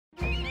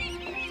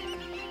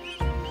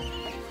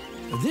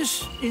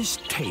This is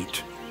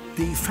Tate,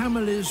 the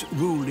family's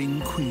ruling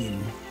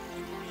queen.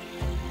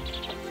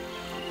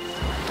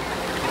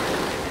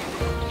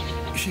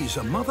 She's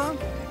a mother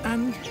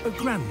and a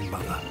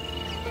grandmother.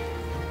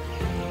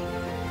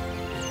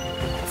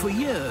 For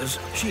years,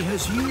 she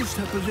has used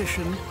her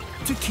position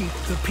to keep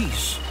the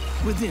peace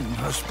within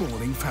her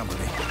sprawling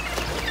family.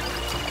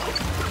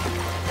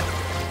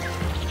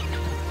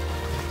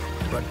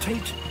 But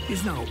Tate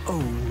is now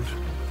old.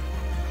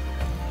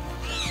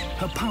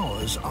 Her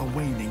powers are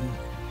waning.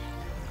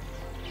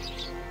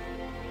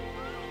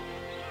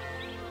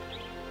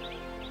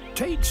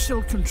 Tate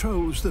still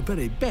controls the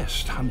very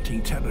best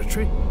hunting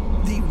territory,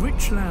 the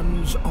rich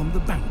lands on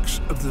the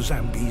banks of the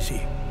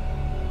Zambezi.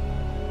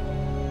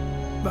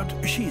 But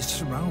she's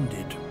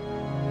surrounded.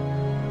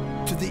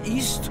 To the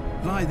east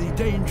lie the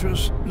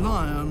dangerous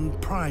Lion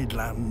Pride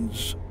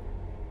lands.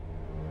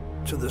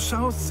 To the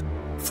south,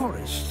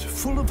 forest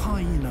full of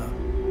hyena.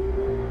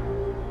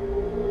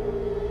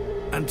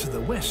 And to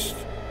the west,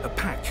 a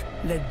pack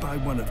led by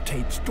one of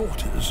Tate's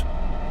daughters,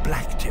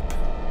 Blacktip.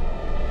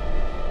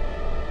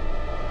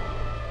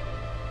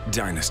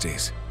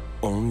 Dynasties,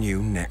 all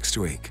new next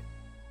week.